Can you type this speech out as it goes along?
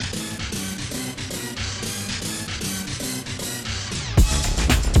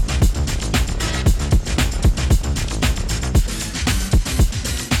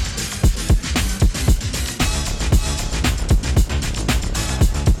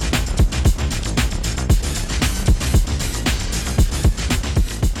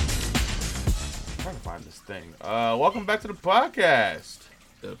Welcome back to the podcast.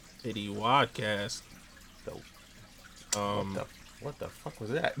 The Pity Wadcast. The, Um, what the fuck was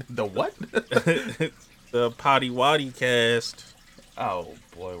that? The what? the Potty Waddy Cast. Oh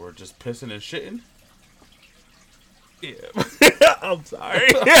boy, we're just pissing and shitting. Yeah, I'm sorry.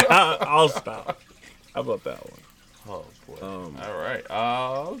 I'll stop. How about that one? Oh boy. All right.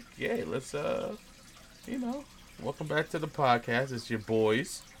 Okay. Let's welcome back to the podcast. It's your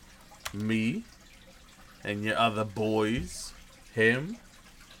boys, me, and your other boys, him.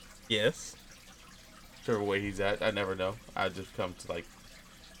 Yes. Whichever way he's at, I never know. I just come to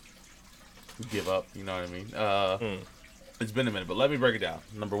give up. You know what I mean? It's been a minute, but let me break it down.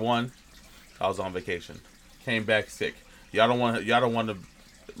 Number one, I was on vacation, came back sick. Y'all don't want to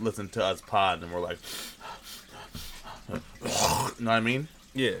listen to us pod, and we're like, you know what I mean?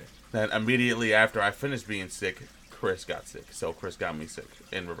 Yeah. Then immediately after I finished being sick, Chris got sick. So Chris got me sick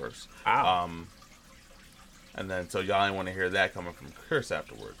in reverse. Ow. And then so y'all didn't want to hear that coming from Chris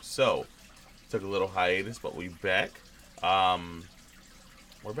afterwards. So took a little hiatus, but we back. We're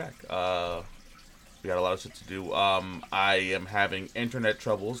back. We got a lot of shit to do. I am having internet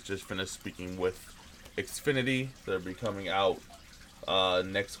troubles. Just finished speaking with Xfinity. They'll be coming out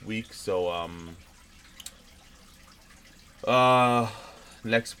next week. So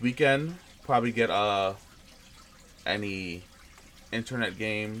next weekend probably get any internet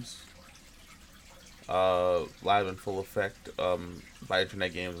games live in full effect. By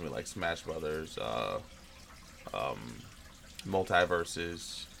internet games, we like Smash Brothers,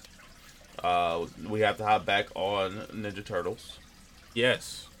 Multiverses. We have to hop back on Ninja Turtles.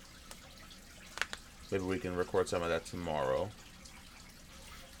 Yes. Maybe we can record some of that tomorrow,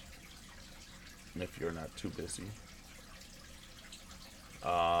 if you're not too busy.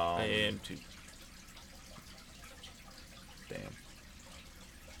 I am too. Damn.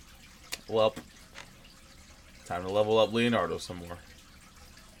 Well, time to level up Leonardo some more.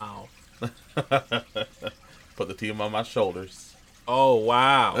 Ow. Put the team on my shoulders. Oh,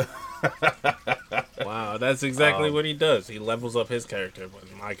 wow. Wow, that's exactly what he does. He levels up his character, but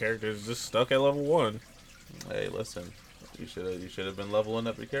my character is just stuck at level 1. Hey, listen. You should have been leveling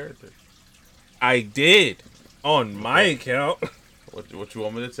up your character. I did. On my account. What you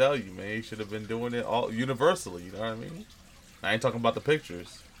want me to tell you, man? You should have been doing it all universally, you know what I mean? I ain't talking about the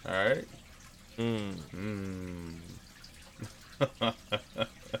pictures, alright? Yeah,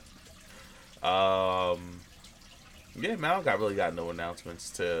 man, I really got no announcements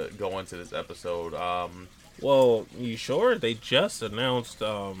to go into this episode. Well, you sure? They just announced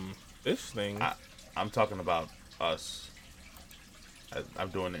this thing. I'm talking about us. I'm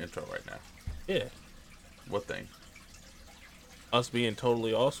doing the intro right now. Yeah. What thing? Us being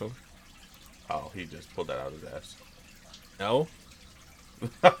totally awesome. Oh, he just pulled that out of his ass. No?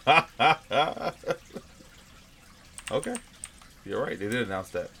 Okay. You're right. They did announce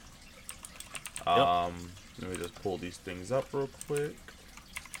that. Yep. Let me just pull these things up real quick.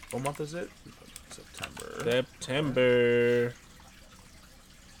 What month is it? September. September.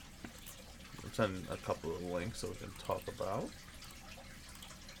 I'm sending a couple of links so we can talk about.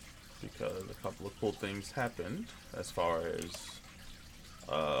 Because a couple of cool things happened as far as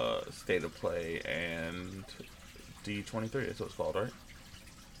State of Play and D23. That's what it's called, right?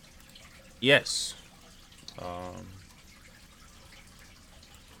 Yes.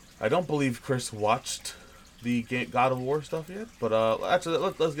 I don't believe Chris watched the God of War stuff yet, but actually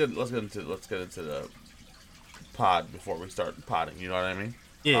let's get into the pod before we start podding. You know what I mean?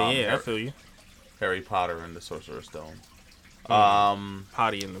 Yeah, I feel you. Harry Potter and the Sorcerer's Stone.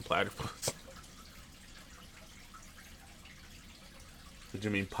 Potty in the platypus. Did you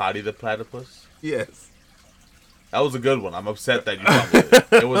mean Potty the Platypus? Yes. That was a good one. I'm upset that you thought with it.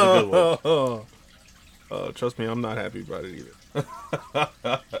 It was a good one. Trust me, I'm not happy about it either.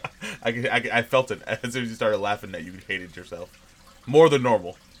 I felt it as soon as you started laughing that you hated yourself more than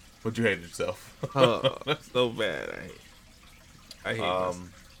normal, but you hated yourself. So bad. I hate myself.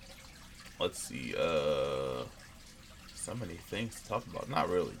 Let's see. So many things to talk about. Not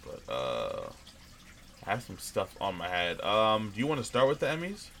really, but I have some stuff on my head. Do you want to start with the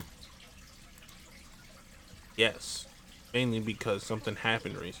Emmys? Yes. Mainly because something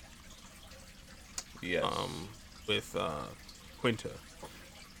happened recently. Yes. With Quinta.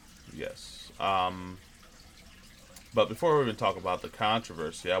 Yes. But before we even talk about the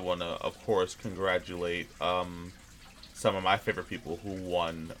controversy, I want to, of course, congratulate some of my favorite people who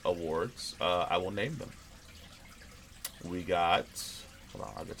won awards. I will name them. We got... Hold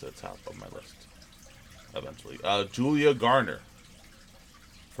on, I'll get to the top of my list eventually. Julia Garner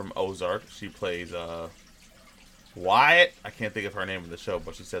from Ozark. She plays Wyatt. I can't think of her name in the show,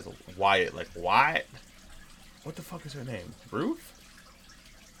 but she says Wyatt like Wyatt. What the fuck is her name? Ruth?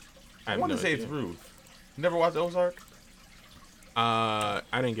 I I have want no to say idea. it's Ruth. Never watched Ozark? I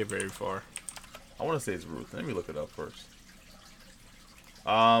didn't get very far. I want to say it's Ruth. Let me look it up first.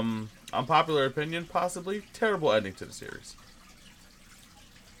 Unpopular opinion, possibly. Terrible ending to the series.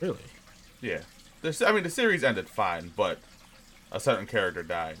 Really? Yeah. I mean, the series ended fine, but a certain character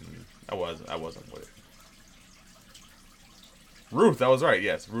died, and I wasn't with it. Ruth, I was right.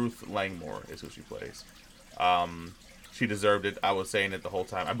 Yes, Ruth Langmore is who she plays. She deserved it. I was saying it the whole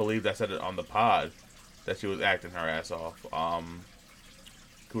time. I believe I said it on the pod that she was acting her ass off.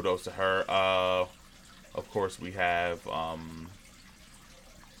 Kudos to her. Of course, we have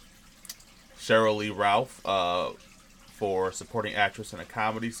Cheryl Lee Ralph for supporting actress in a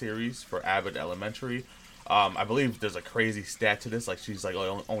comedy series for Abbott Elementary. I believe there's a crazy stat to this. Like she's like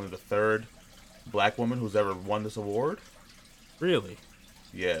only the third black woman who's ever won this award. Really?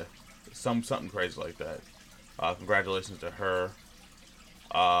 Yeah, something crazy like that. Congratulations to her.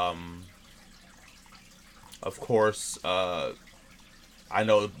 Of course, I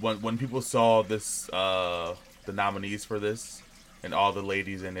know when people saw this, the nominees for this, and all the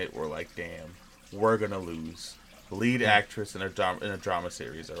ladies in it were like, "Damn, we're gonna lose." Lead actress in a drama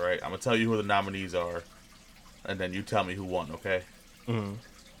series. All right, I'm gonna tell you who the nominees are, and then you tell me who won. Okay? Mm-hmm.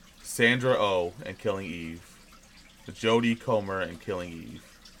 Sandra Oh in Killing Eve, Jodie Comer in Killing Eve,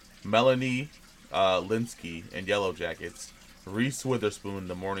 Melanie Linsky in Yellow Jackets, Reese Witherspoon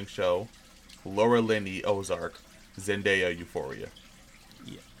The Morning Show, Laura Linney Ozark, Zendaya Euphoria.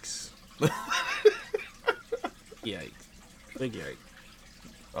 Yikes. Yikes. Big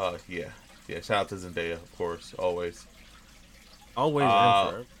yikes. Yeah. Shout out to Zendaya, of course, always. Always and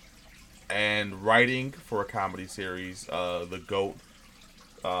forever. And writing for a comedy series, the GOAT,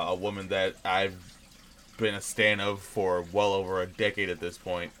 a woman that I've been a stan of for well over a decade at this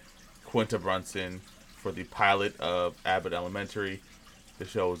point, Quinta Brunson, for the pilot of Abbott Elementary. The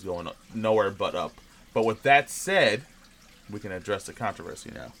show is going nowhere but up. But with that said, we can address the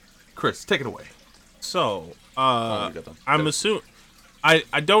controversy now. Chris, take it away. So, Oh, you got them. I'm assuming I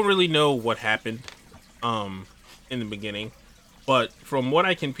don't really know what happened in the beginning, but from what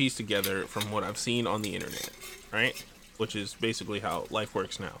I can piece together from what I've seen on the internet, right? Which is basically how life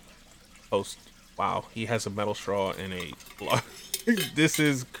works now. Wow, he has a metal straw and a this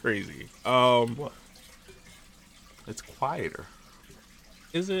is crazy. What? It's quieter.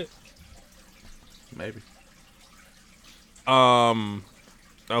 Is it? Maybe.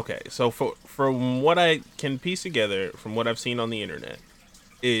 Okay, so from what I can piece together from what I've seen on the internet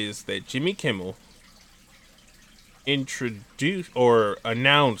is that Jimmy Kimmel introduced or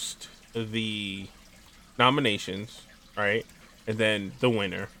announced the nominations, right? And then the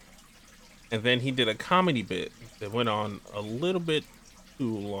winner. And then he did a comedy bit that went on a little bit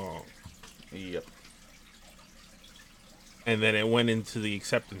too long. Yep. And then it went into the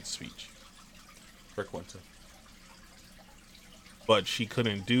acceptance speech. For Quinta. But she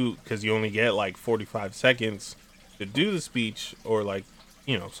couldn't do, because you only get like 45 seconds to do the speech, or like,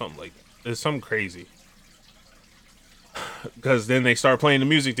 something like, there's something crazy. Because then they start playing the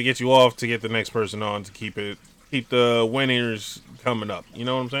music to get you off to get the next person on to keep the winners coming up. You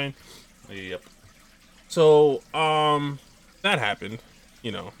know what I'm saying? Yep. So, that happened,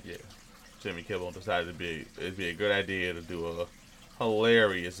 Yeah. Jimmy Kimmel decided it'd be a good idea to do a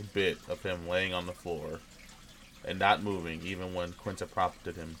hilarious bit of him laying on the floor and not moving, even when Quinta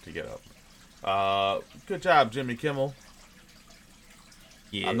prompted him to get up. Good job, Jimmy Kimmel.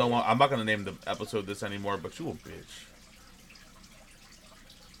 Yeah. I'm not gonna name the episode this anymore, but you a bitch.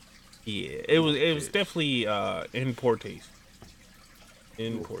 Yeah, it was definitely in poor taste.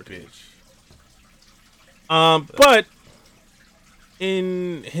 In You a poor taste. bitch. But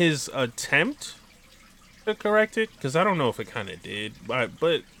in his attempt to correct it, because I don't know if it kind of did, but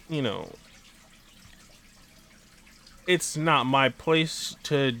it's not my place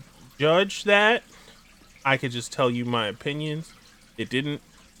to judge that. I could just tell you my opinions. It didn't,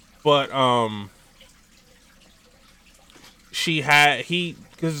 but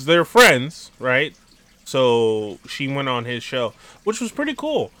because they're friends, right? So she went on his show, which was pretty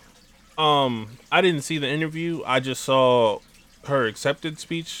cool. I didn't see the interview. I just saw her acceptance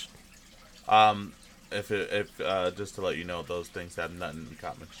speech. If just to let you know, those things have nothing in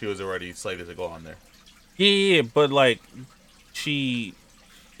common. She was already slated to go on there. Yeah, but like she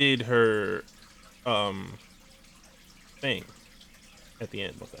did her thing at the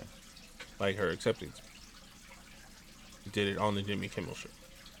end. Okay. Like her acceptance. She did it on the Jimmy Kimmel show.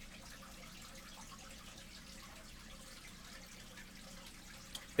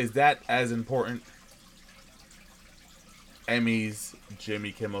 Is that as important? Emmys,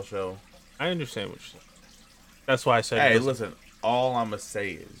 Jimmy Kimmel Show. I understand what you're saying. I understand what you're saying. I understand what you're saying. I understand what you're saying. I understand what you're saying. I understand what you're saying. I understand what you're saying. I understand what you're saying. I understand what you're saying. I understand what you're saying. I understand what you're saying. I understand what you're saying. That's why I said. Hey, listen. All I'ma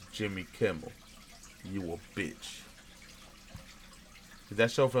say is Jimmy Kimmel, you a bitch. Is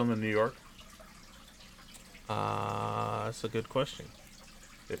that show filmed in New York? That's a good question.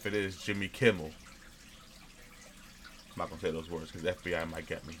 If it is Jimmy Kimmel, I'm not gonna say those words because the FBI might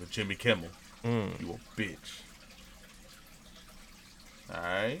get me. But Jimmy Kimmel, you a bitch. All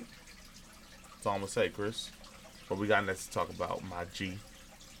right. That's all I'm gonna say, Chris. What we got next to talk about, my G?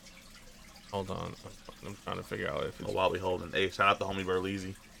 Hold on, I'm trying to figure out if it's. Oh, while we holding, hey, shout out to homie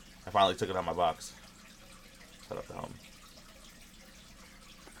Burleezy. I finally took it out of my box. Shout out to homie.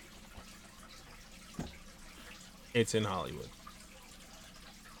 It's in Hollywood.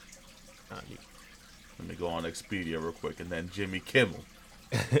 Let me go on Expedia real quick, and then Jimmy Kimmel.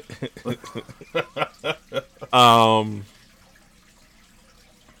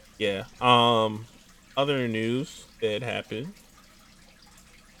 Yeah. Other news that happened.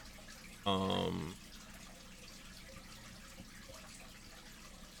 I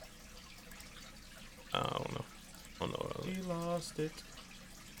don't know. I don't know what else. He lost it.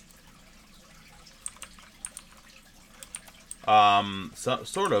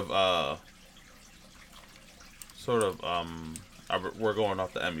 We're going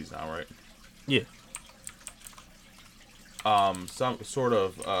off the Emmys now, right? Yeah. Some sort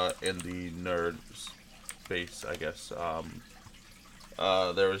of in the nerd space, I guess.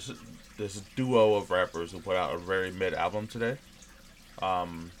 There was this duo of rappers who put out a very mid album today.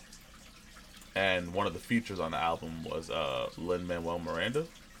 And one of the features on the album was Lin-Manuel Miranda.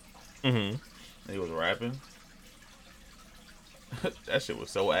 Mm-hmm. He was rapping. That shit was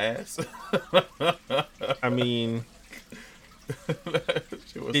so ass. I mean,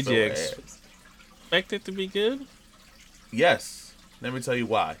 did you expect it to be good? Yes. Let me tell you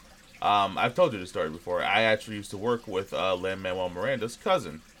why. I've told you this story before. I actually used to work with Lin-Manuel Miranda's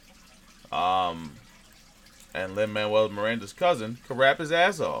cousin. And Lin-Manuel Miranda's cousin could rap his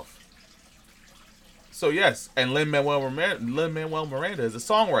ass off. So yes, and Lin-Manuel Miranda is a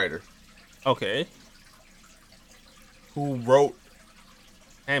songwriter. Okay. Who wrote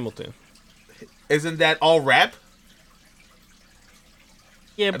Hamilton? Isn't that all rap?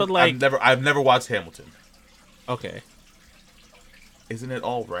 Yeah, but like I've never watched Hamilton. Okay. Isn't it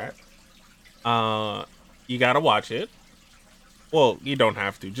all rap? You gotta watch it. Well, you don't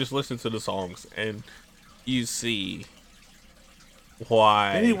have to. Just listen to the songs and you see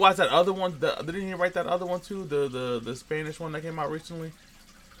why. Didn't he watch that other one? Didn't he write that other one too? The Spanish one that came out recently.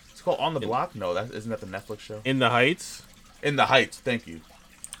 It's called On the Block. No, isn't that the Netflix show? In the Heights. In the Heights. Thank you.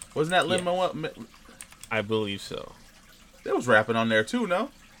 Wasn't that Lin-Manuel? I believe so. There was rapping on there too. No,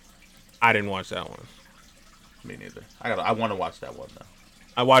 I didn't watch that one. Me neither. I want to watch that one though.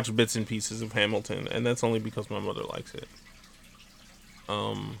 I watched bits and pieces of Hamilton, and that's only because my mother likes it.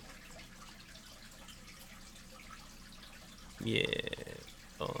 Yeah.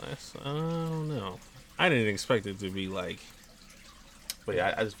 Oh, I don't know. I didn't expect it to be like. But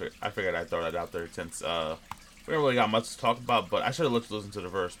yeah, I figured I'd throw that out there since we don't really got much to talk about. But I should have listened to the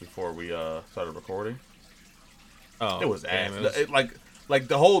verse before we started recording. Oh, it was ass. Like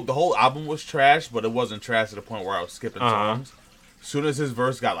the whole album was trash, but it wasn't trash to the point where I was skipping songs. As soon as his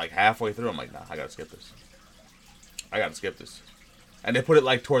verse got like halfway through, I'm like, nah, I gotta skip this. And they put it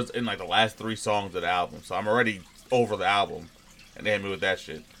like towards in like the last 3 songs of the album, so I'm already over the album, and they hit me with that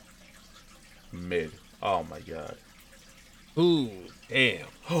shit. Mid. Oh my god. Ooh, damn.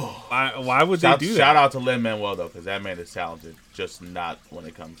 Why would they do that? Shout out to Lin-Manuel though, because that man is talented, just not when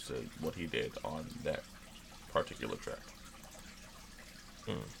it comes to what he did on that particular track.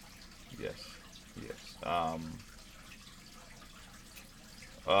 Yes.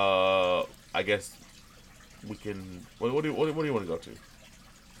 I guess we can. What do you want to go to?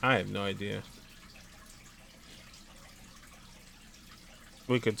 I have no idea.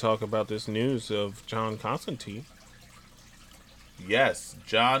 We could talk about this news of John Constantine. Yes,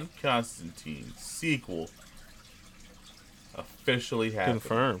 John Constantine sequel officially happened.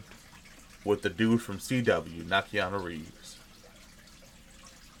 Confirmed. With the dude from CW, not Keanu Reeves.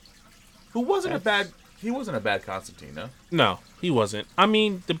 Who wasn't a bad. He wasn't a bad Constantine, no? No, he wasn't. I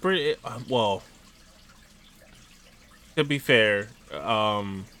mean, well, to be fair,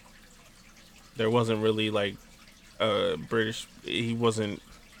 there wasn't really like British. He wasn't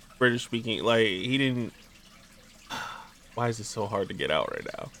British speaking. Like he didn't. Why is it so hard to get out right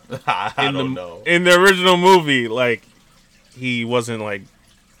now? I don't know. In the original movie, like he wasn't like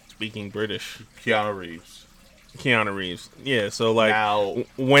speaking British. Keanu Reeves. Yeah. So like now,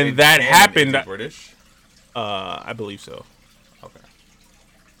 when that happened, British. I believe so.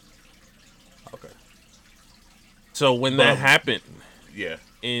 Okay. So when that happened, yeah.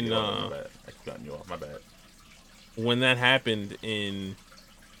 in I keep cutting you off. My bad. when that happened in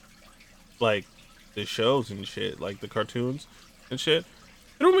like the shows and shit, like the cartoons and shit,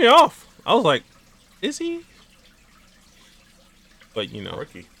 threw me off. I was like, is he? But you know,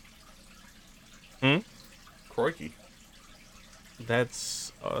 Quirky. hmm? Quirky.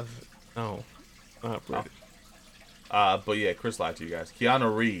 That's no, not Oh. British. But yeah, Chris lied to you guys.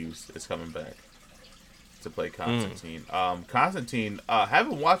 Keanu Reeves is coming back to play Constantine. Constantine,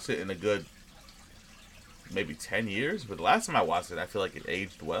 haven't watched it in a good maybe 10 years, but the last time I watched it, I feel like it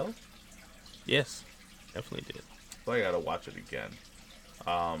aged well. Yes, definitely did. So I gotta watch it again.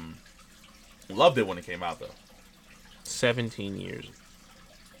 Loved it when it came out though. 17 years.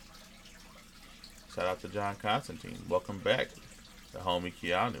 Shout out to John Constantine. Welcome back, the homie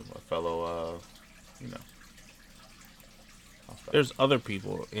Keanu, a fellow, you know. There's other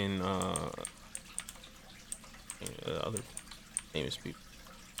people in other famous people.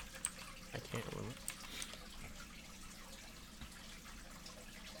 I can't remember.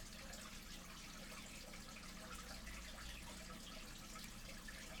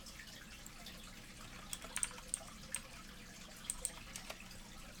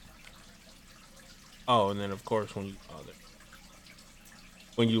 Oh, and then of course when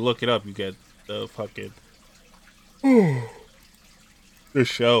you look it up, you get the fucking the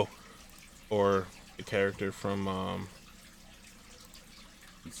show or the character from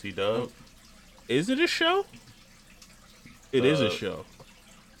C-Dub. Is it a show? It is a show.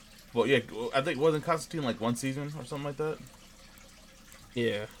 Well, yeah, I think wasn't Constantine like one season or something like that.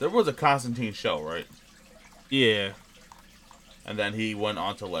 Yeah. There was a Constantine show, right? Yeah. And then he went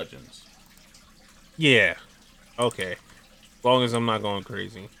on to Legends. Yeah. Okay. As long as I'm not going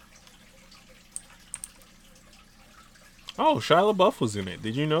crazy. Oh, Shia LaBeouf was in it.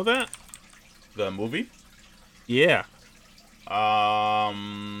 Did you know that? The movie? Yeah.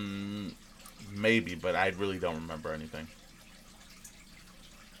 Maybe, but I really don't remember anything.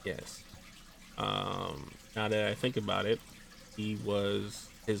 Yes. Now that I think about it, he was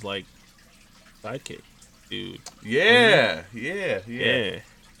his like sidekick, dude. Yeah, Mm-hmm. yeah.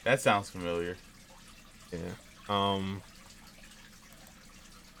 That sounds familiar. Yeah.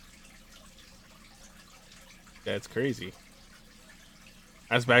 That's crazy.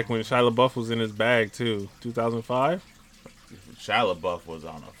 That's back when Shia LaBeouf was in his bag too. 2005. Shia LaBeouf was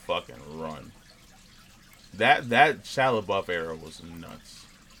on a fucking run. That Shia LaBeouf era was nuts.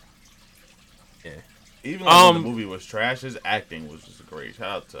 Yeah. Even like when the movie was trash, his acting was just great. Shout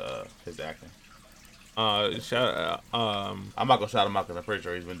out to his acting. I'm not gonna shout him out because I'm pretty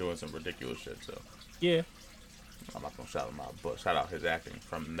sure he's been doing some ridiculous shit. So yeah, I'm not gonna shout him out, but shout out his acting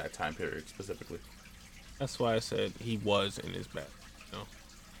from that time period specifically. that's why I said he was in his bag. You know,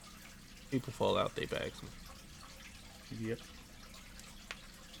 people fall out their bags. Yep.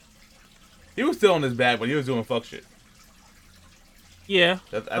 He was still in his bag, but he was doing fuck shit. Yeah,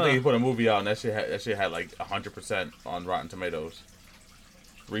 I think he put a movie out, and that shit had like 100% on Rotten Tomatoes.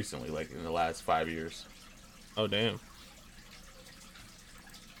 Recently, like in the last 5 years. Oh damn!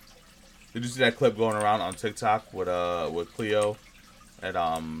 Did you see that clip going around on TikTok with Cleo and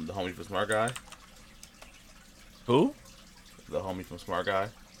the homie from Smart Guy? Who? The homie from Smart Guy.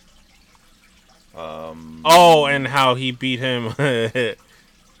 Oh, and how he beat him. Yeah,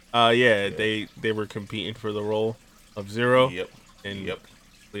 they were competing for the role of Zero. Yep. And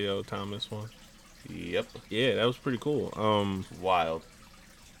Leo Thomas one. Yep. Yeah, that was pretty cool. Wild.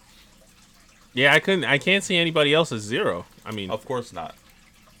 Yeah, I can't see anybody else as Zero. I mean, Of course not.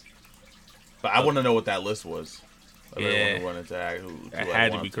 But I want to know what that list was. I really Yeah. want to run into who That I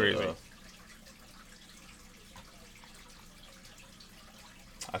had to wanted be crazy.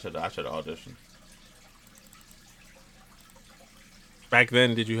 I should audition. back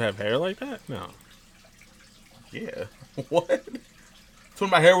then, did you have hair like that? No. Yeah. What? That's when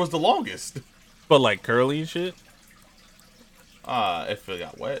my hair was the longest. But like curly and shit? If it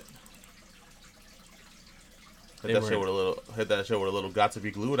got wet. They Hit that shit with a little got to be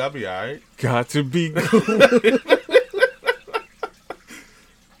glue, that'd be alright. Got to be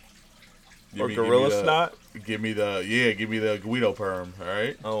Or gorilla snot? Give me the Guido perm,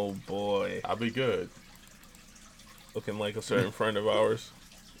 alright? Oh boy. I'll be good. Looking like a certain friend of ours.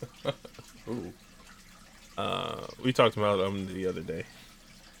 Ooh. We talked about the other day.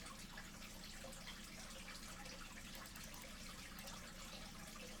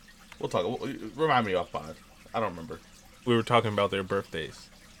 We'll talk. Remind me off pod. I don't remember. We were talking about their birthdays.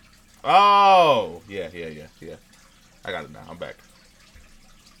 Oh! Yeah. I got it now. I'm back.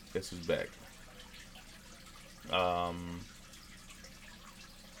 Guess who's back?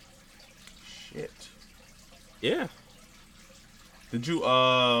 Shit. Yeah. Did you,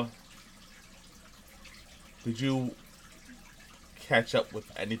 Did you catch up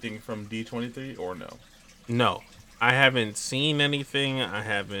with anything from D23 or no? No, I haven't seen anything. I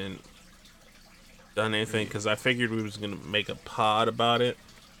haven't done anything Yeah. because I figured we was gonna make a pod about it,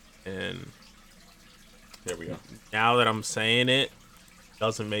 and There we go. now that I'm saying it,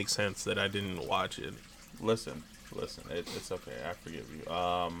 doesn't make sense that I didn't watch it. Listen, it's okay. I forgive you.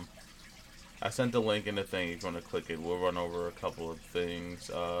 I sent the link in the thing. You're gonna click it. We'll run over a couple of things.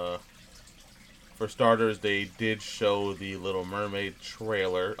 For starters, they did show the Little Mermaid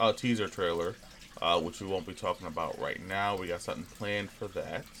trailer, teaser trailer, which we won't be talking about right now. We got something planned for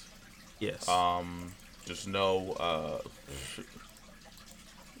that. Yes. Just know,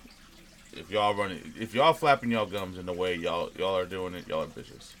 if y'all flapping y'all gums in the way y'all are doing it, y'all are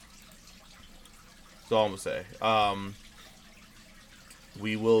bitches. That's all I'm gonna say.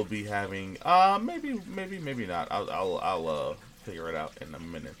 We will be having, maybe not. I'll figure it out in a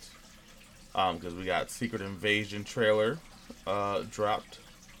minute. Because we got Secret Invasion trailer, dropped.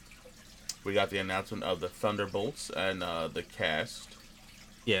 We got the announcement of the Thunderbolts and the cast.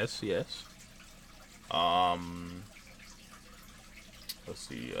 Yes. Yes. Let's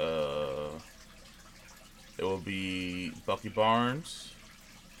see. It will be Bucky Barnes,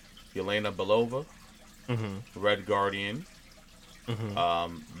 Yelena Belova, Red Guardian,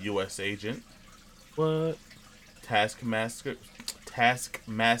 U.S. Agent, What? Taskmaster,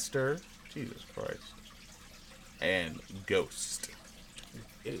 Jesus Christ, and Ghost.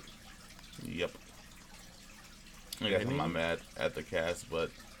 Yep. I guess I'm not mad at the cast, but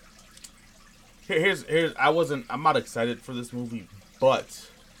here's I'm not excited for this movie, but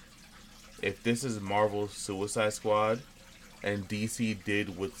if this is Marvel's Suicide Squad and DC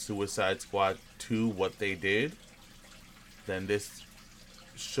did with Suicide Squad 2 what they did, then this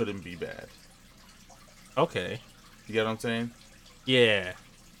shouldn't be bad. Okay. You get what I'm saying? Yeah.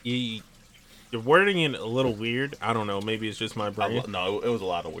 You're wording it a little weird. I don't know. Maybe it's just my brain. No, it was a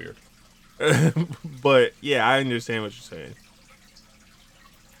lot of weird. But yeah, I understand what you're saying.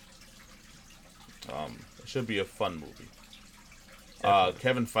 It should be a fun movie.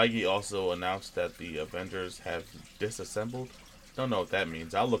 Kevin Feige also announced that the Avengers have disassembled. Don't know what that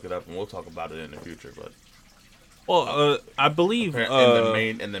means. I'll look it up and we'll talk about it in the future. But well, I believe in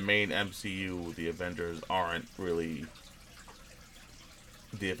the main MCU, the Avengers aren't really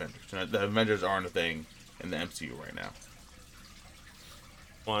the Avengers. The Avengers aren't a thing in the MCU right now.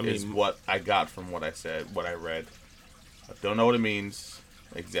 well, I Is mean, what I got from what I said, what I read. I don't know what it means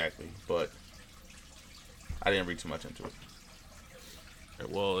exactly, but I didn't read too much into it.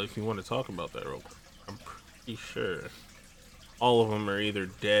 well, if you want to talk about that real quick, I'm pretty sure all of them are either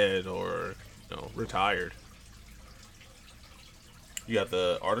dead or retired. You got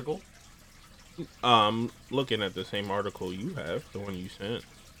the article? Looking at the same article you have, the one you sent.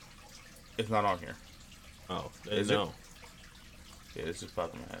 It's not on here. Oh, Is no. it? Yeah, this just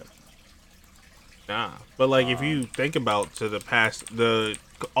popped in my head. Nah, but like if you think about to the past,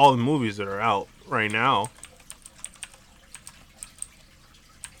 all the movies that are out right now,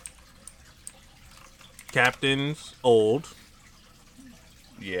 Captain's old,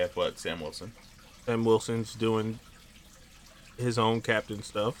 Yeah, but Sam Wilson. and Wilson's doing his own Captain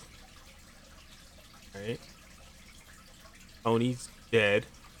stuff. Right? Tony's dead.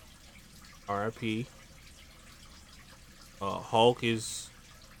 R.I.P. Hulk is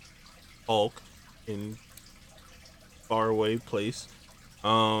Hulk in faraway place.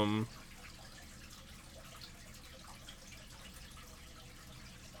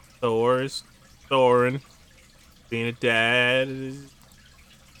 Thor is Thorin. Being a dad.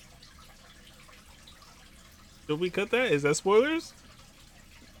 Did we cut that? Is that spoilers?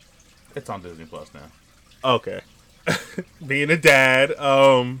 It's on Disney Plus now. Okay. Being a dad.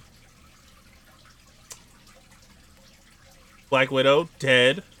 Black Widow,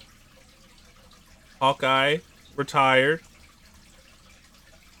 dead. Hawkeye, retired.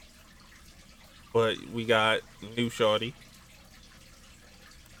 But we got new shorty.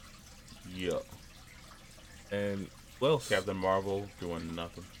 Yup. And well, Captain Marvel doing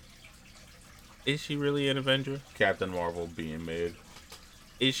nothing. is she really an Avenger? Captain Marvel being made.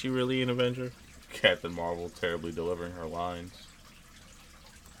 Is she really an Avenger? Captain Marvel terribly delivering her lines.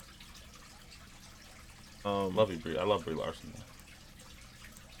 Love you, Brie. I love Brie Larson.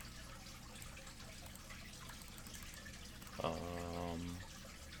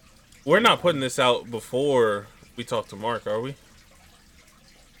 We're not putting this out before we talk to Mark, are we?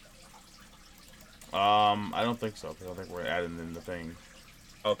 I don't think so, because I think we're adding in the thing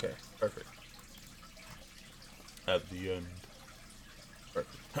Okay, perfect. at the end.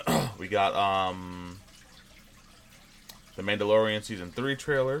 Perfect. We got the Mandalorian season 3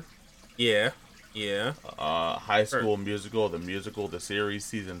 trailer. Yeah. Yeah. High School Musical, the series,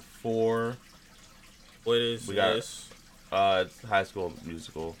 season 4. What is this? It's High School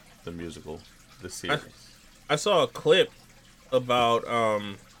Musical, the series. I saw a clip about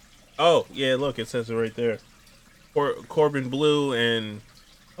Oh yeah, look, it says it right there. Corbin Blue and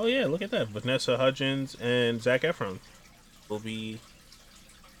oh yeah, look at that. Vanessa Hudgens and Zac Efron will be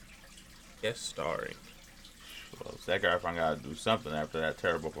guest starring. Well, Zac Efron got to do something after that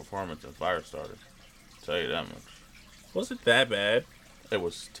terrible performance in Firestarter. I'll tell you that much. Was it that bad? It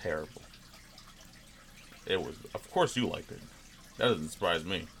was terrible. It was. Of course, you liked it. That doesn't surprise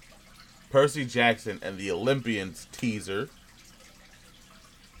me. Percy Jackson and the Olympians teaser.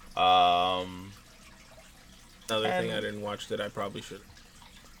 Another thing I didn't watch that I probably should.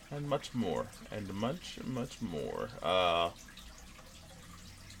 And much more. And much, much more. Yeah,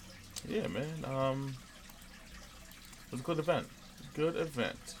 man. It was a good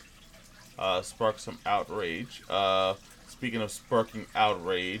event. Sparked some outrage. Speaking of sparking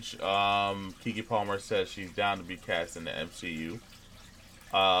outrage, Keke Palmer says she's down to be cast in the MCU.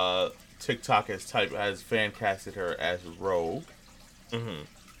 TikTok has fan casted her as Rogue. Mm-hmm.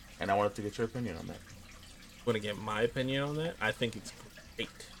 And I wanted to get your opinion on that. Want to get my opinion on that? I think it's great.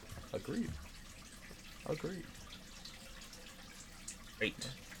 Agreed. Great.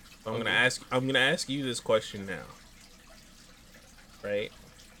 I'm gonna ask you this question now. Right?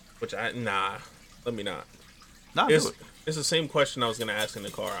 Let me not. Nah, do it. It's the same question I was gonna ask in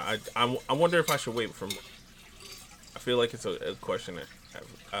the car. I wonder if I should wait for. I feel like it's a question that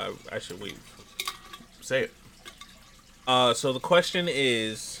I should wait for. Say it. So the question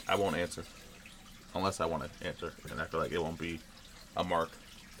is. I won't answer. Unless I want to answer. And I feel like it won't be a Mark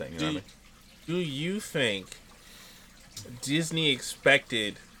thing. You know what I mean? Do you think Disney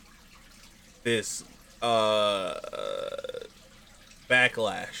expected this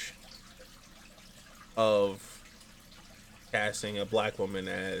backlash of casting a black woman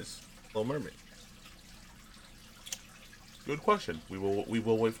as Little Mermaid? Good question. We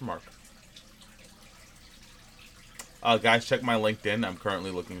will wait for Mark. Guys, check my LinkedIn. I'm currently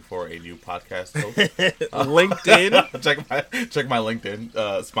looking for a new podcast host. LinkedIn? check my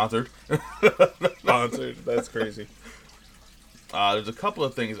LinkedIn. Sponsored. Sponsored. That's crazy. There's a couple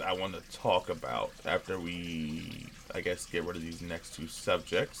of things I want to talk about after we, I guess, get rid of these next two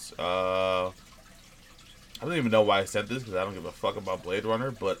subjects. I don't even know why I said this because I don't give a fuck about Blade Runner,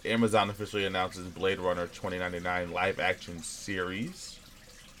 but Amazon officially announces Blade Runner 2099 live action series.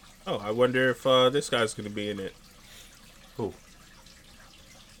 Oh, I wonder if this guy's going to be in it. Who?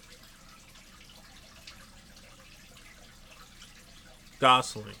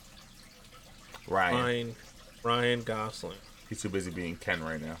 Gosling. Ryan Gosling. He's too busy being Ken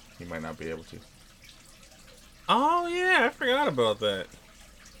right now. He might not be able to. Oh yeah, I forgot about that.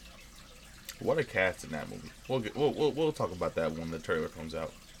 What a cast in that movie. We'll talk about that when the trailer comes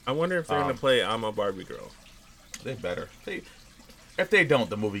out. I wonder if they're gonna play I'm a Barbie Girl. They better. If they don't,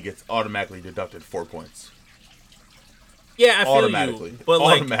 the movie gets automatically deducted 4 points. Yeah, I feel you. But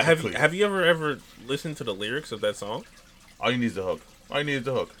like, have you ever listened to the lyrics of that song? All you need is a hook. All you need is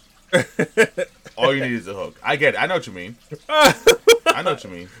a hook. I get it. I know what you mean. That's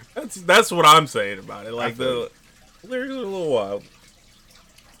what I'm saying about it. Like the lyrics are a little wild.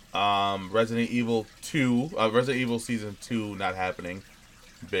 Resident Evil 2, Resident Evil Season 2 not happening.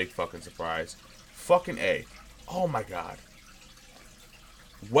 Big fucking surprise. Fucking A. Oh my god.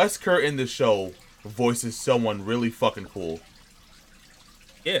 Wesker in the show voices someone really fucking cool.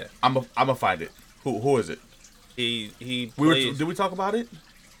 Yeah. I'ma find it. Who is it? Did we talk about it?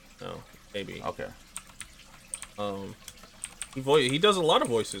 No, maybe. Okay. He does a lot of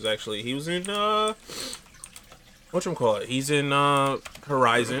voices actually. He was in whatchamacallit? He's in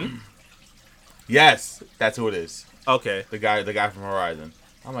Horizon. Yes, that's who it is. Okay. The guy from Horizon.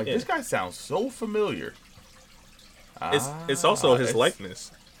 I'm like, this guy sounds so familiar. It's also his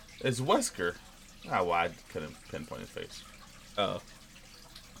likeness. It's Wesker. Well, I couldn't pinpoint his face. Oh.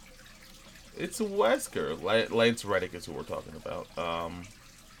 It's Wesker. Lance Reddick is who we're talking about.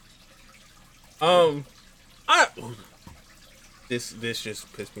 This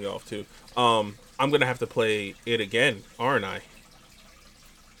just pissed me off too. I'm gonna have to play it again, aren't I?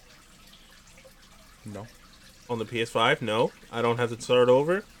 No. On the PS5? No, I don't have to start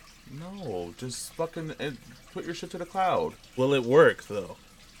over. No, just fucking put your shit to the cloud. Will it work though?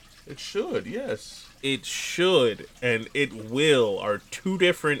 It should, yes. It should and it will are two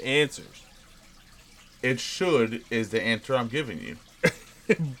different answers. It should is the answer I'm giving you.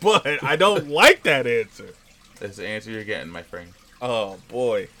 But I don't like that answer. That's the answer you're getting, my friend. Oh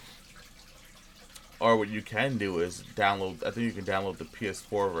boy. Or what you can do is download. I think you can download the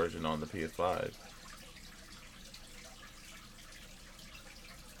PS4 version on the PS5.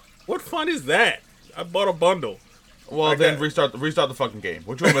 What fun is that? I bought a bundle. Well, then restart the fucking game.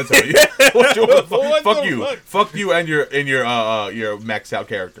 What you want me to tell you? What you want fuck you. Fuck you and your maxed out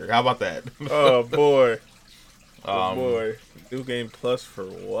character. How about that? Oh boy. Oh boy. New Game Plus for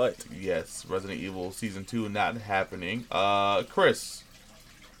what? Yes, Resident Evil Season 2 not happening. Chris.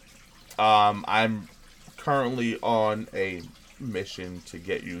 I'm currently on a mission to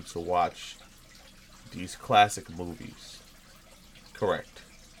get you to watch these classic movies. Correct.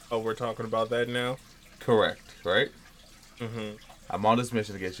 Oh, we're talking about that now? Correct, right? Mm-hmm. I'm on this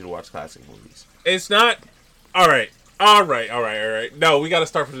mission to get you to watch classic movies. It's not... All right. No, we got to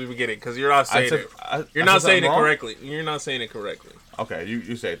start from the beginning because you're not saying it. You're not saying it correctly. You're not saying it correctly. Okay,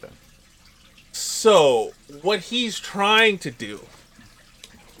 you say it then. So, what he's trying to do...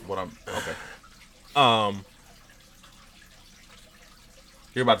 Okay.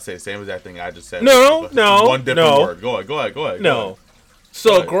 You're about to say the same exact thing I just said. No. One different word. Go ahead. No.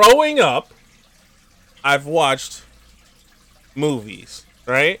 So, growing up, I've watched movies,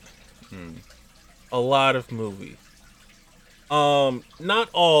 right? A lot of movies. Not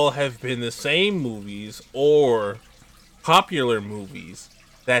all have been the same movies or popular movies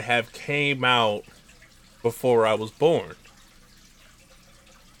that have came out before I was born.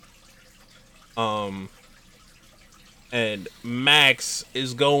 And Max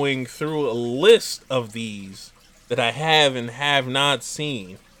is going through a list of these that I have and have not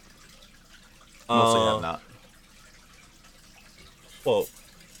seen. Mostly have not. Well,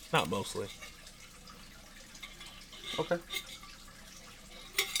 not mostly. Okay.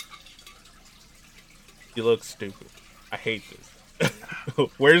 You look stupid. I hate this.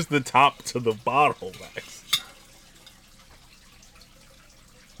 Where's the top to the bottle, Max?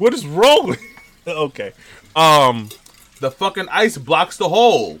 What is wrong with... Okay. The fucking ice blocks the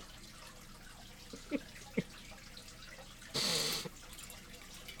hole.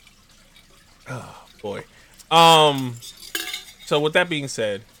 Oh, boy. So with that being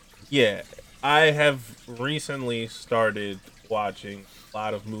said, yeah, I have recently started watching a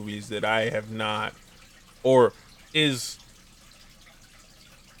lot of movies that I have not, or is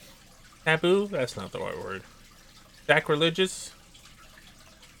taboo? That's not the right word. Sacrilegious?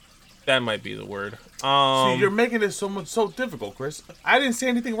 That might be the word. See, you're making it so difficult, Chris. I didn't say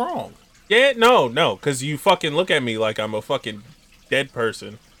anything wrong. Yeah, no, because you fucking look at me like I'm a fucking dead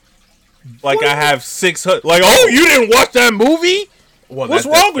person. Like I have 600. Like, oh, you didn't watch that movie? Well, what's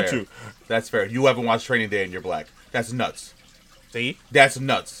wrong with you? That's fair. You haven't watched Training Day and you're black. That's nuts. See? That's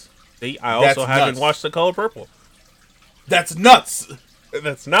nuts. See, I also haven't watched The Color Purple. That's nuts.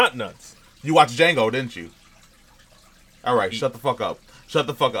 That's not nuts. You watched Django, didn't you? All right, shut the fuck up. Shut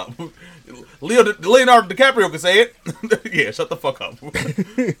the fuck up. Leonardo DiCaprio can say it. Yeah, shut the fuck up.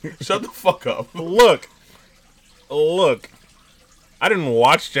 Shut the fuck up. Look. I didn't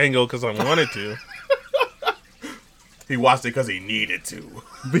watch Django because I wanted to. He watched it because he needed to.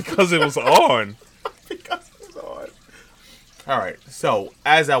 Because it was on. Because it was on. Alright, so,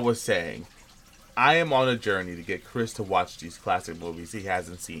 as I was saying, I am on a journey to get Chris to watch these classic movies he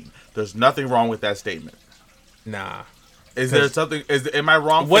hasn't seen. There's nothing wrong with that statement. Nah. Is there something? Am I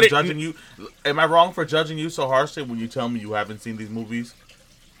wrong for judging you? Am I wrong for judging you so harshly when you tell me you haven't seen these movies?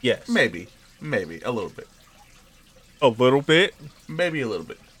 Yes. Maybe a little bit. A little bit? Maybe a little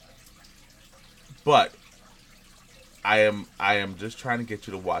bit. But I am just trying to get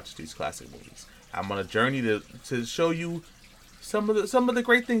you to watch these classic movies. I'm on a journey to show you some of the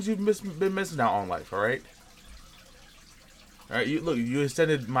great things you've been missing out on life. All right. You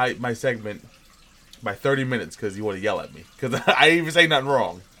extended my segment by 30 minutes because you want to yell at me because I didn't even say nothing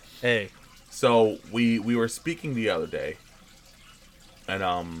wrong. Hey. So we were speaking the other day,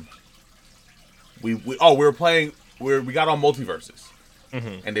 and we were playing. We got on Multiverses,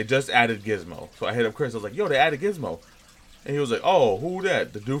 and they just added Gizmo. So I hit up Chris. I was like, "Yo, they added Gizmo," and he was like, "Oh, who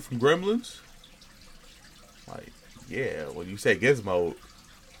that? The dude from Gremlins?" Like, yeah. When you say Gizmo,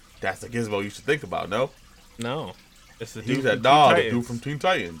 that's the Gizmo you should think about. No, it's the dude. He said, "Nah, the dude from Teen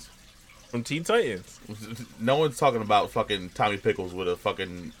Titans." From Teen Titans. No one's talking about fucking Tommy Pickles with a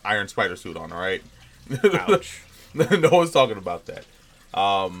fucking Iron Spider suit on, all right? Ouch. No one's talking about that.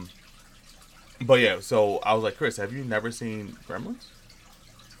 But yeah, so I was like, Chris, have you never seen Gremlins?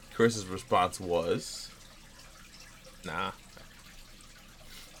 Chris's response was, nah.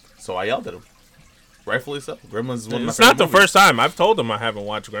 So I yelled at him. Rightfully so. Gremlins is one of my It's not the movies. first time. I've told him I haven't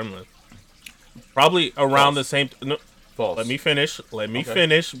watched Gremlins. Probably around the same... No, False. Let me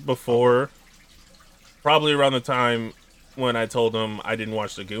finish before... Probably around the time when I told him I didn't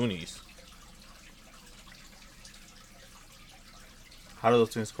watch The Goonies. How do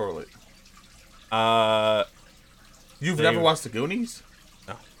those things correlate? Uh, You've they- never watched The Goonies?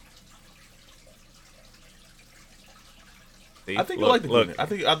 No. I think you like The Goonies. I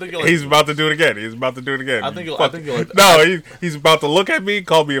think you like. He's about to do it again. He's about to do it again. I think you'll like. No, he's about to look at me,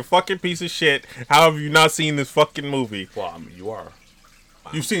 call me a fucking piece of shit. How have you not seen this fucking movie? Well, I mean, you are.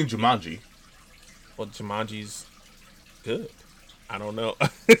 Wow. You've seen Jumanji. Well, Jumanji's good. I don't know.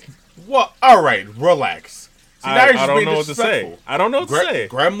 Well, all right, relax. See, I don't know what to say. I don't know what to say.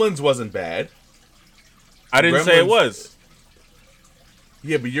 Gremlins wasn't bad. I didn't say it was.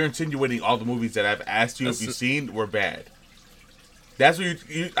 Yeah, but you're insinuating all the movies that I've asked you if you've seen were bad. That's what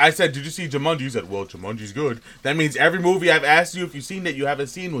I said, did you see Jumanji? You said, well, Jumanji's good. That means every movie I've asked you if you've seen that you haven't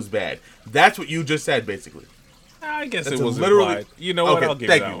seen was bad. That's what you just said, basically. I guess it was literally implied. You know what? I'll give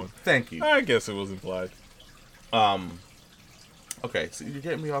you that one. Thank you. I guess it was implied. Okay, so you're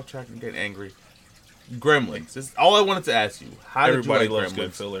getting me off track and getting angry. Gremlins. This is all I wanted to ask you. How Everybody did you like loves Gremlins?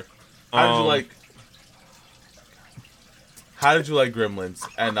 good filler. How did you like Gremlins?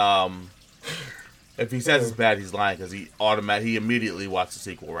 And if he says it's bad, he's lying because he immediately watched the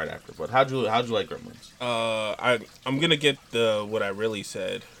sequel right after. But how'd you like Gremlins? I'm gonna get what I really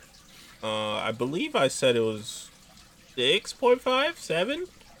said. I believe I said it was 6.5, 7.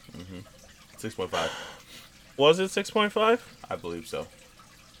 6.5. Was it 6.5? I believe so.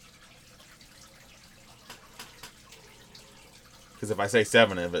 Because if I say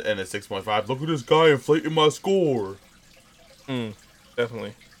 7 and it's 6.5, look at this guy inflating my score.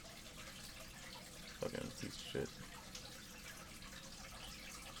 Definitely. Fucking piece of shit.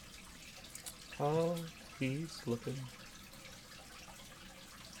 Oh, he's looking.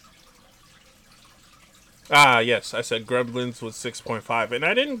 Yes, I said Gremlins was 6.5, and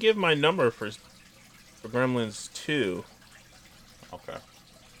I didn't give my number for Gremlins 2. Okay.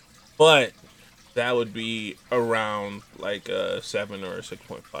 But that would be around like a 7 or a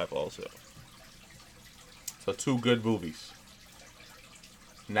 6.5 also. So 2 good movies.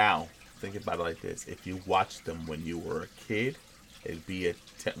 Now, think about it like this. If you watched them when you were a kid, it'd be a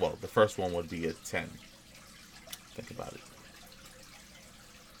 10. Well, the first one would be a 10. Think about it.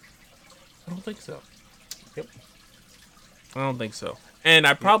 I don't think so. Yep. I don't think so. And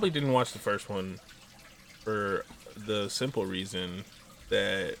I probably didn't watch the first one for the simple reason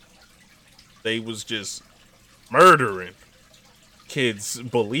that they was just murdering kids'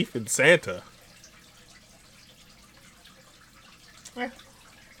 belief in Santa.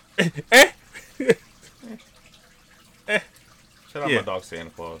 Shout out my dog Santa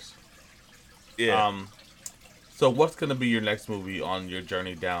Claus. Yeah. So what's gonna be your next movie on your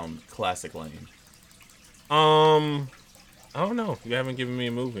journey down classic lane? I don't know. You haven't given me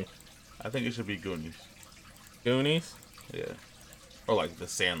a movie. I think it should be Goonies. Goonies? Yeah. Or like The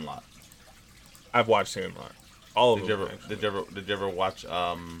Sandlot. I've watched Sandlot. All of them. Did you ever watch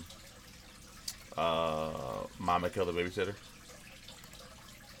Mama Kill the Babysitter?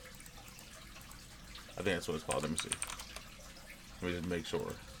 I think that's what it's called. Let me see. Let me just make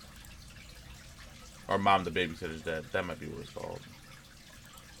sure. Or Mom the Babysitter's Dead. That might be what it's called.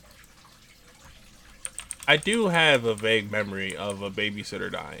 I do have a vague memory of a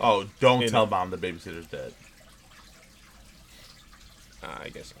babysitter dying. Oh, don't tell Mom the Babysitter's Dead. I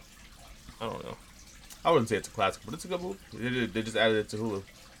guess so. I don't know. I wouldn't say it's a classic, but it's a good movie. They just added it to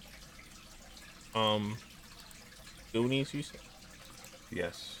Hulu. Goonies, you said?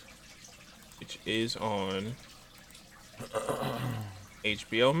 Yes. Which is on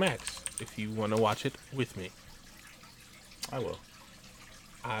HBO Max, if you want to watch it with me. I will.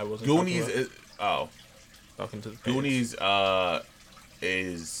 I wasn't Goonies talking is... Oh. Talking to the Goonies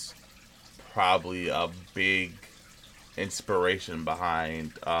is probably a big inspiration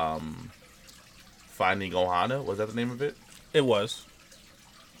behind Finding Ohana. Was that the name of it? It was.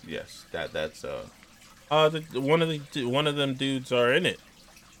 Yes, that's one of them dudes are in it.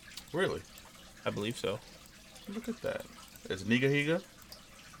 Really? I believe so. Look at that. It's Niga Higa.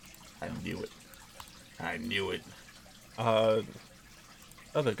 I knew it. Other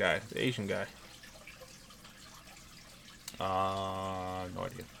guy, the Asian guy. No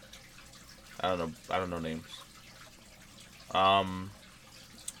idea. I don't know names.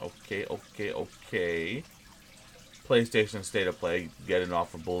 Okay. PlayStation State of Play getting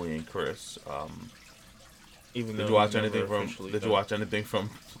off of bullying Chris. Did you watch anything from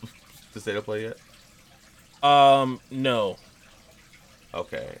the State of Play yet? No.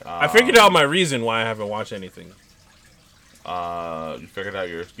 Okay. I figured out my reason why I haven't watched anything. You figured out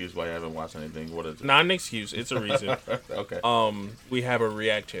your excuse why you haven't watched anything. What is it? Not an excuse. It's a reason. Okay. We have a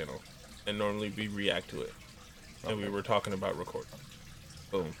React channel, and normally we react to it. And Okay. we were talking about recording.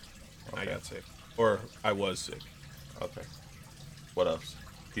 Boom. Okay. I got sick. Or I was sick. Okay. What else?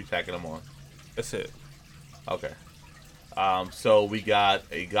 Keep tacking them on. That's it. Okay. So we got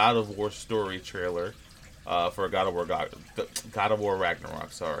a God of War story trailer for God of War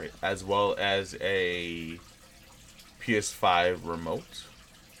Ragnarok, sorry, as well as a PS5 remote.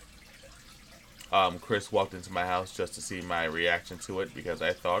 Chris walked into my house just to see my reaction to it because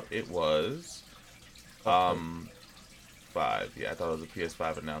I thought it was 5. Yeah, I thought it was a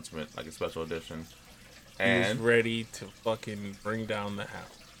PS5 announcement, like a special edition. He was And ready to fucking bring down the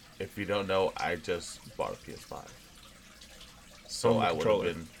house. if you don't know, I just bought a PS5. So From the I would have controller.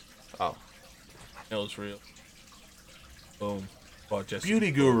 been. Oh. That was real. Boom. Bought just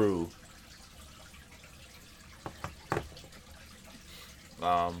Beauty Guru.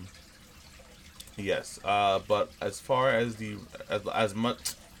 Yes. But as far as as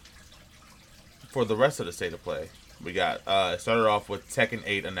much for the rest of the state of play, we got it started off with Tekken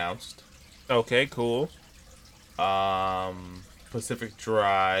 8 announced. Okay, cool. Pacific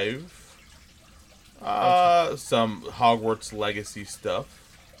Drive. Some Hogwarts Legacy stuff.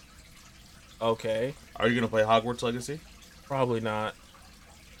 Okay. Are you gonna play Hogwarts Legacy? Probably not.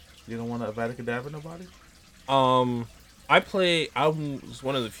 You don't want to Avada nobody? I was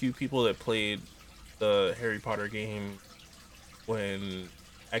one of the few people that played the Harry Potter game when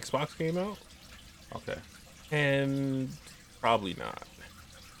Xbox came out, Okay. and probably not.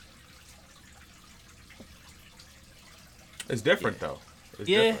 It's different though. It's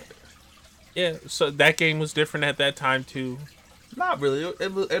Yeah. different. Yeah, so that game was different at that time too. Not really.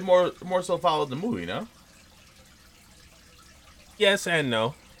 It more so followed the movie, no? Yes and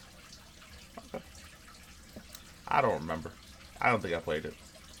no. I don't remember. I don't think I played it.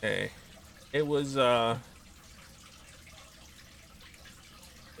 Hey, it was say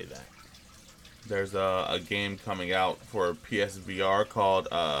that. There's a game coming out for PSVR called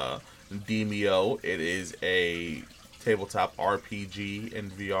Demio. It is a tabletop RPG in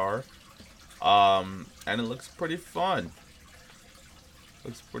VR. And it looks pretty fun.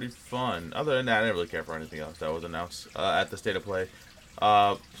 Other than that, I didn't really care for anything else that was announced at the State of Play.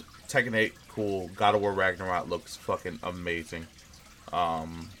 Tekken 8, cool. God of War Ragnarok looks fucking amazing.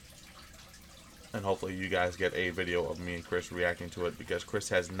 And hopefully you guys get a video of me and Chris reacting to it because Chris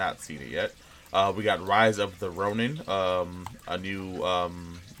has not seen it yet. We got Rise of the Ronin, a new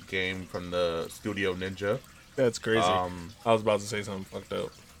game from the Studio Ninja. That's crazy. I was about to say something fucked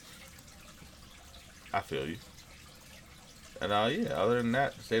up. I feel you. And yeah, other than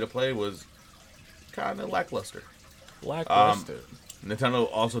that, the State of Play was kind of lackluster. Lackluster. Nintendo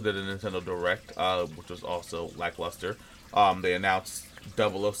also did a Nintendo Direct, which was also lackluster. They announced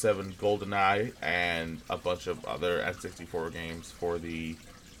 007 GoldenEye and a bunch of other N64 games for the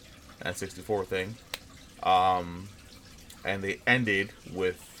N64 thing. And they ended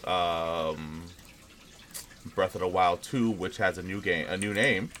with Breath of the Wild 2, which has a new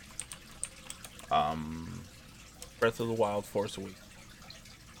name. Breath of the Wild, Force Awakens.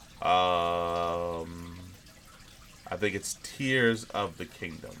 I think it's Tears of the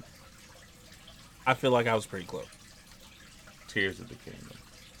Kingdom. I feel like I was pretty close. Tears of the Kingdom.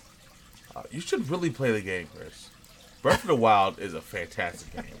 You should really play the game, Chris. Breath of the Wild is a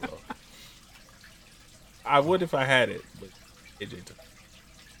fantastic game, bro. I would if I had it, but it didn't.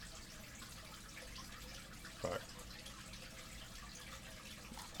 Okay.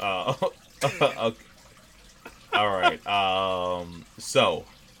 All right. So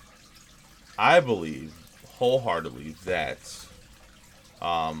I believe wholeheartedly that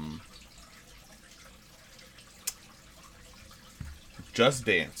Just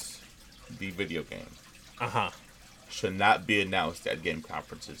Dance, the video game, should not be announced at game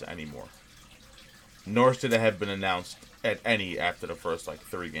conferences anymore. Nor should it have been announced at any after the first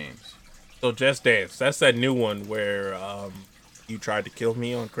 3 games. So Just Dance, that's that new one where you tried to kill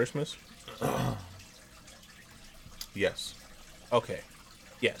me on Christmas? Yes. Okay.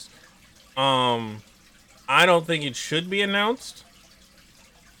 Yes. I don't think it should be announced,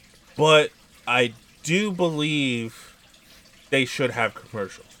 but I do believe they should have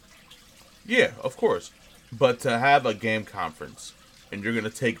commercials. Yeah, of course. But to have a game conference and you're going to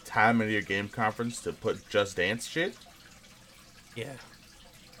take time into your game conference to put Just Dance shit? Yeah.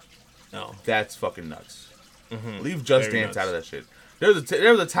 No. That's fucking nuts. Mm-hmm. Leave Just Very Dance nuts. out of that shit. There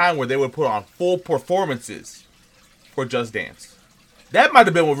was a time where they would put on full performances for Just Dance. That might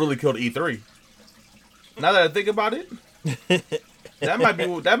have been what really killed E3. Now that I think about it, that might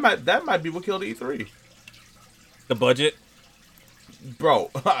be what killed E3. The budget? Bro,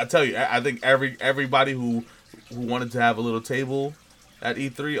 I tell you, I think everybody who wanted to have a little table at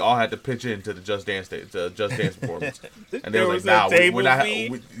E3 all had to pitch in to the Just Dance performance, and they There were was like, a "Nah, table we're not. fee?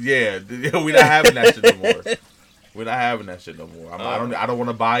 We're not having that shit anymore." We're not having that shit no more. I don't want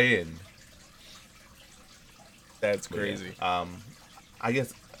to buy in. That's But crazy. yeah, I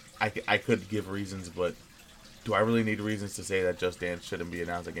guess I could give reasons, but do I really need reasons to say that Just Dance shouldn't be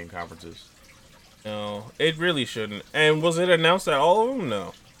announced at game conferences? No, it really shouldn't. And was it announced at all of them?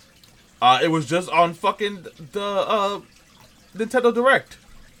 No. It was just on fucking the Nintendo Direct.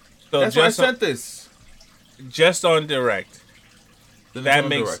 So That's why I just on, sent this. just on Direct. The That Nintendo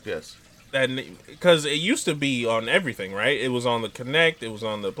makes- Direct, yes. That because it used to be on everything, right? It was on the Kinect. It was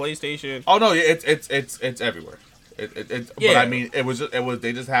on the PlayStation. Oh no, it's everywhere. But Yeah. I mean, it was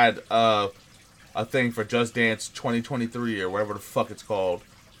they just had a thing for Just Dance 2023 or whatever the fuck it's called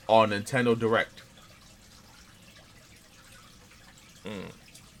on Nintendo Direct.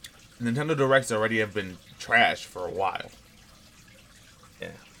 Nintendo Directs already have been trash for a while. Yeah.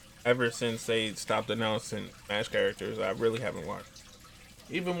 Ever since they stopped announcing Smash characters, I really haven't watched.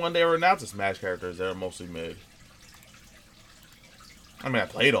 Even when they were announcing Smash characters, they were mostly mid. I mean, I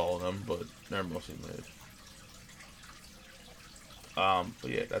played all of them, but they're mostly mid. But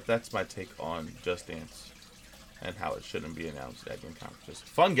yeah, that's my take on Just Dance and how it shouldn't be announced at game conferences.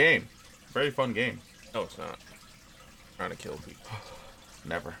 Fun game, very fun game. No, it's not. Trying to kill people.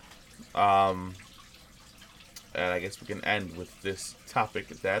 Never. And I guess we can end with this topic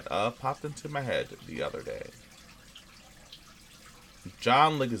that popped into my head the other day.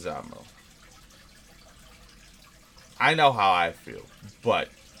 John Leguizamo. I know how I feel, but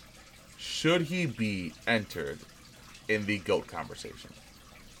should he be entered in the GOAT conversation?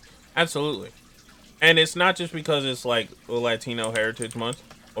 Absolutely. And it's not just because it's like Latino Heritage Month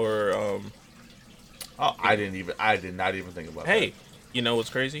or Oh, I did not even think about that. hey, you know what's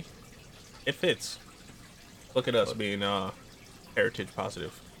crazy? It fits. Look at us being heritage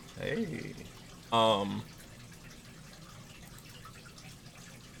positive. Hey.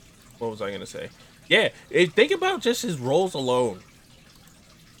 What was I gonna say? Yeah, think about just his roles alone.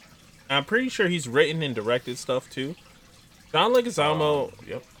 I'm pretty sure he's written and directed stuff too. John Leguizamo,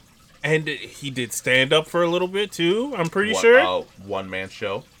 Yep. and he did stand up for a little bit too. I'm pretty sure. One man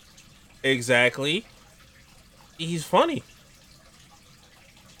show. Exactly. He's funny.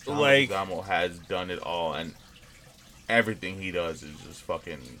 John Like, Leguizamo has done it all, and everything he does is just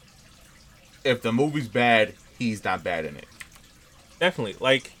fucking. If the movie's bad, he's not bad in it. definitely.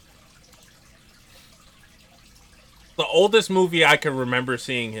 Like, the oldest movie I can remember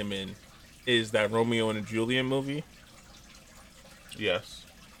seeing him in is that Romeo and Juliet movie. Yes.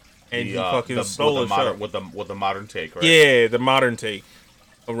 And he fucking stole a show. with the modern take, right? Yeah, the modern take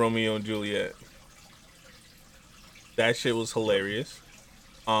of Romeo and Juliet. That shit was hilarious.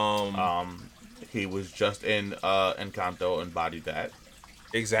 He was just in Encanto and bodied that.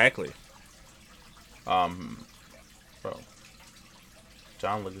 Exactly. Bro.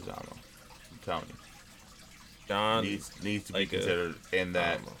 John Leguizamo. I'm telling you. John Needs to be like considered in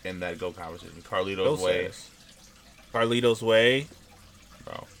that GO conversation. Carlito's Ghost Way. ass. Carlito's Way.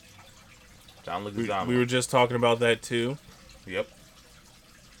 Bro. John We Leguizamo. were just talking about that too. Yep.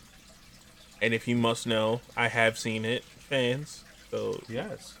 And if you must know, I have seen it, fans. So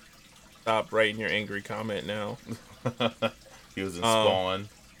Yes. stop writing your angry comment now. He was in Spawn.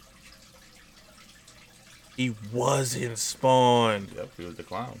 He was in Spawn. Yep, he was the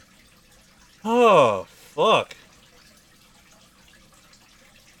clown. Oh, fuck.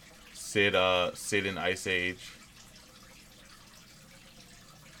 Sid in Ice Age.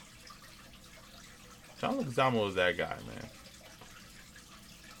 John Leguizamo was that guy, man.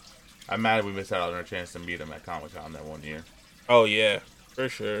 I'm mad we missed out on our chance to meet him at Comic-Con that one year. Oh, yeah, for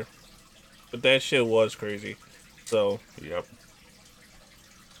sure. But that shit was crazy. So, Yep.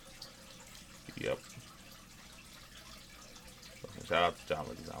 Shout out to John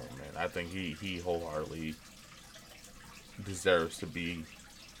Leguizamo, man. I think he wholeheartedly deserves to be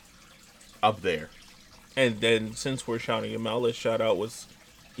up there. and then since we're shouting him out, let's shout out what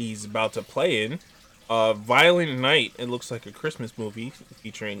he's about to play in. Violent Night. It looks like a Christmas movie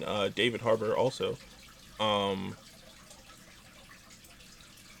featuring David Harbour also. And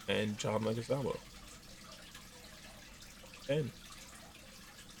John Leguizamo. And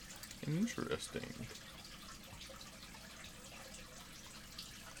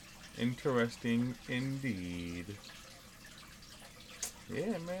Interesting indeed.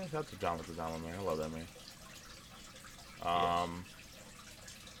 Yeah, man. Shout out to John Leguizamo, man. I love that man.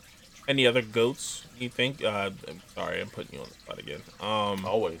 any other goats you think? I'm sorry, I'm putting you on the spot again.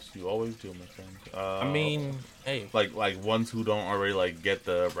 You always do, my friend. I mean, hey, like ones who don't already like get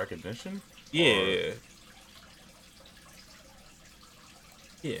the recognition. yeah,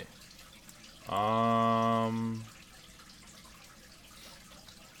 yeah.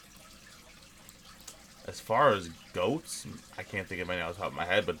 As far as goats, I can't think of any off the top of my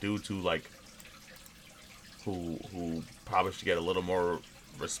head, but dudes who like who probably should get a little more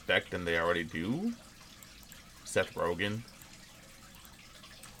respect than they already do. Seth Rogen.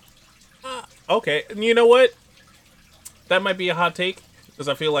 Okay, and you know what? That might be a hot take because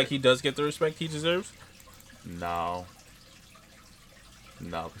I feel like he does get the respect he deserves. No.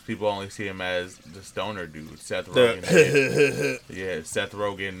 No, because people only see him as the stoner dude. Seth Rogen. Yeah, Seth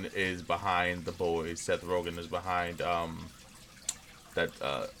Rogen is behind The Boys. Seth Rogen is behind that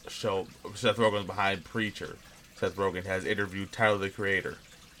show. Seth Rogen is behind Preacher. Seth Rogen has interviewed Tyler the Creator.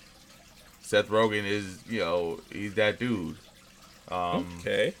 Seth Rogen is, he's that dude.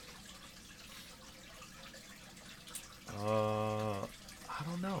 Okay. I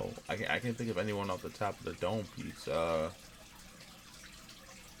don't know. I can't think of anyone off the top of the dome piece.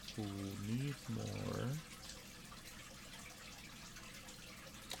 Who needs more?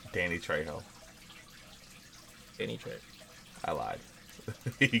 Danny Trejo. Danny Trejo. I lied.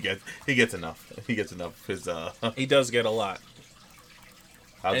 he gets enough. He gets enough. He does get a lot.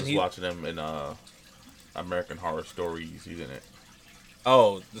 I was just watching him in American Horror Stories. He's in it.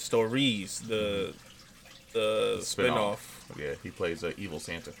 Oh, the stories, the spinoff. Yeah, he plays Evil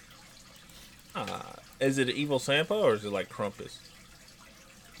Santa. Is it Evil Santa or is it like Krampus?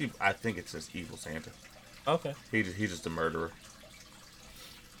 I think it's just Evil Santa. Okay. He's just a murderer.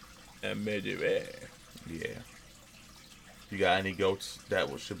 A murderer. Yeah. You got any goats that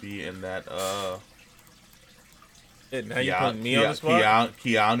should be in that? Now you putting me on the spot.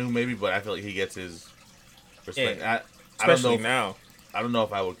 Keanu maybe, but I feel like he gets his respect. Yeah. I don't Especially know now. I don't know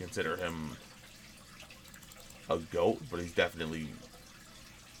if I would consider him a goat, but he's definitely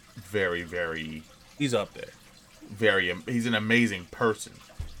very, very. He's up there. He's an amazing person.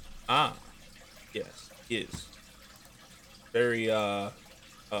 Yes, he is. Very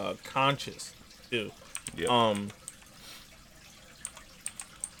conscious too. Yep.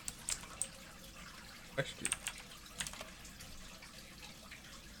 Question.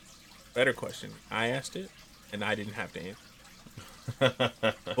 Better question. I asked it, and I didn't have to answer.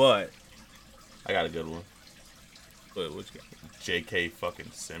 But I got a good one. What you got? J.K.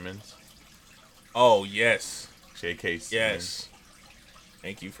 fucking Simmons. Oh yes. J.K. Simmons. Yes.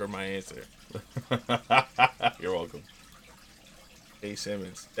 Thank you for my answer. You're welcome. J.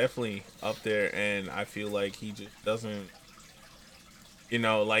 Simmons, definitely up there, and I feel like he just doesn't.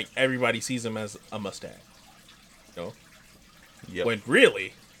 Like everybody sees him as a mustache. Yep. When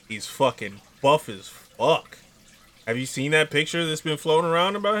really he's fucking buff as fuck. Have you seen that picture that's been floating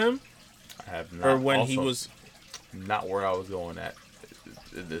around about him? I have not. Or when also, he was not where I was going at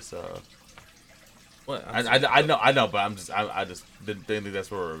this. What? I know, but I just didn't think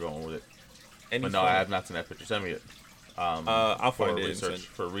that's where we were going with it. But no, I have not seen that picture. Send me it. I'll find it.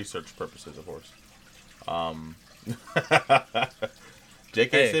 For research purposes, of course.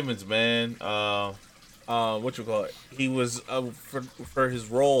 J.K. Simmons, man. What you call it? He was for his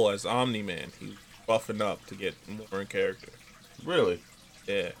role as Omni-Man. He was buffing up to get more in character. Really?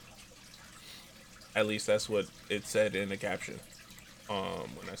 Yeah. At least that's what it said in the caption.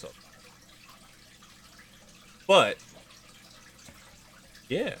 When I saw it. But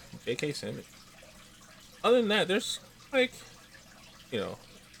yeah, J.K. Simmons. Other than that, there's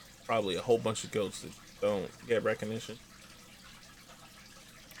probably a whole bunch of goats that don't get recognition.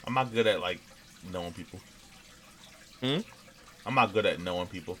 I'm not good at knowing people. I'm not good at knowing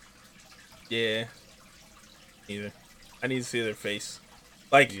people. Yeah. Either. I need to see their face.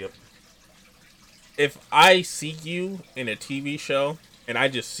 Yep. If I see you in a TV show and I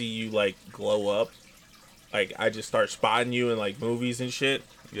just see you glow up, I just start spotting you in movies and shit.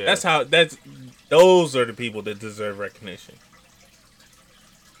 Yeah. Those are the people that deserve recognition.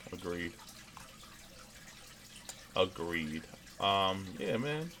 Agreed. Yeah,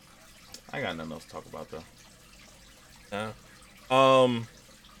 man. I got nothing else to talk about though.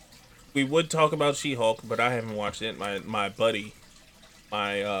 We would talk about She-Hulk, but I haven't watched it. My buddy,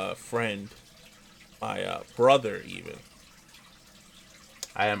 my friend, my brother even.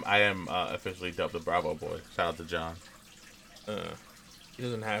 I am officially dubbed the Bravo Boy. Shout out to John. He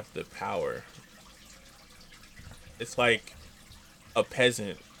doesn't have the power. It's like a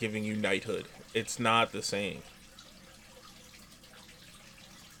peasant giving you knighthood. It's not the same.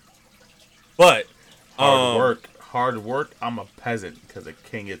 But hard work. I'm a peasant because a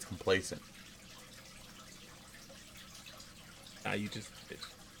king gets complacent. Nah, you just.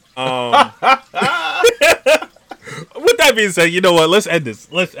 With that being said, you know what? Let's end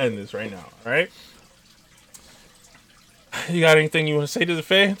this. Let's end this right now. All right. You got anything you want to say to the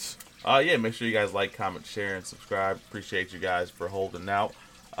fans? Yeah. Make sure you guys like, comment, share, and subscribe. Appreciate you guys for holding out.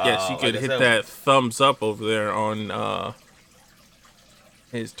 Yes, you could Like I hit said, that thumbs up over there on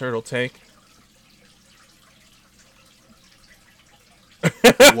his turtle tank.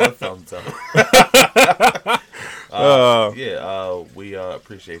 one thumbs up. Uh, We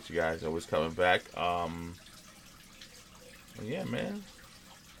appreciate you guys always coming back. Yeah, man.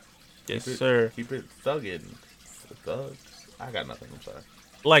 yes, Keep it, sir. keep it thugging. Thugs. I got nothing. I'm sorry.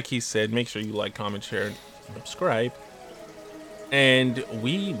 Like he said, make sure you like, comment, share, and subscribe. And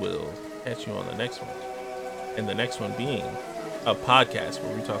we will catch you on the next one. And the next one being a podcast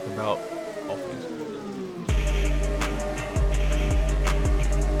where we talk about all things